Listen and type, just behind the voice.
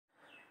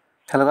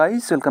Hello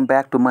guys, welcome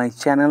back to my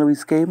channel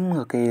Game.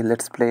 Okay,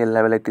 let's play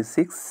level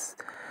 86.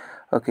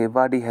 Okay,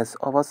 Vardy has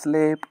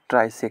overslept.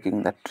 Try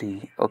shaking the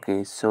tree.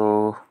 Okay,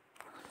 so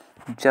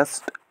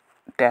just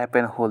tap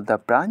and hold the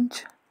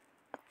branch,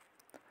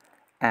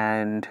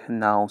 and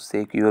now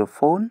shake your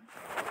phone,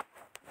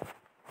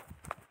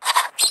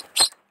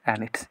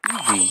 and it's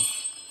easy.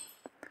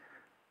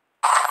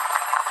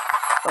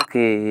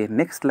 Okay,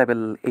 next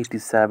level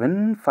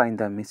 87. Find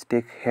the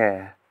mistake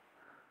here.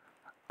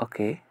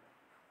 Okay,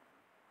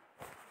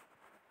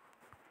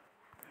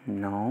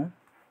 no.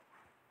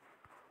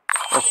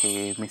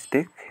 Okay,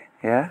 mistake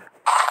here.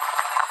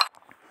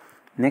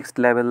 Next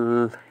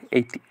level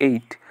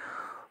 88.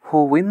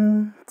 Who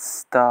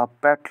wins the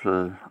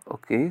battle?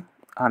 Okay,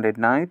 100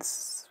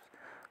 knights.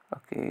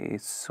 Okay,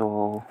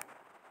 so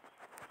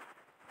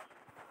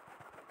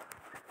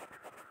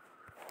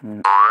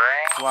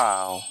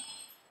wow.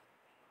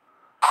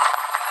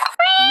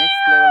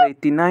 Next level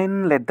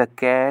 89. Let the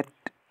cat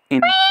in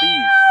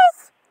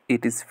peace.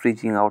 It is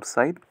freezing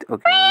outside.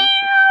 Okay,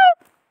 so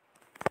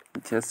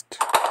just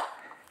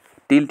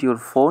tilt your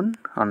phone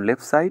on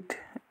left side,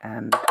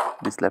 and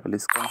this level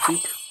is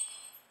complete.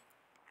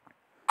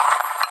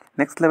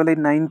 Next level is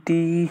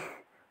 90.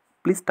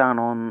 Please turn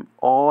on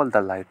all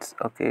the lights.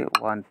 Okay,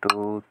 1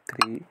 2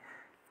 3.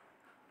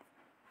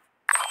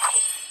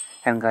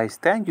 And guys,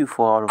 thank you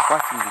for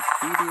watching this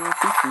video.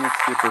 Please make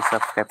sure to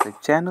subscribe the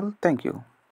channel. Thank you.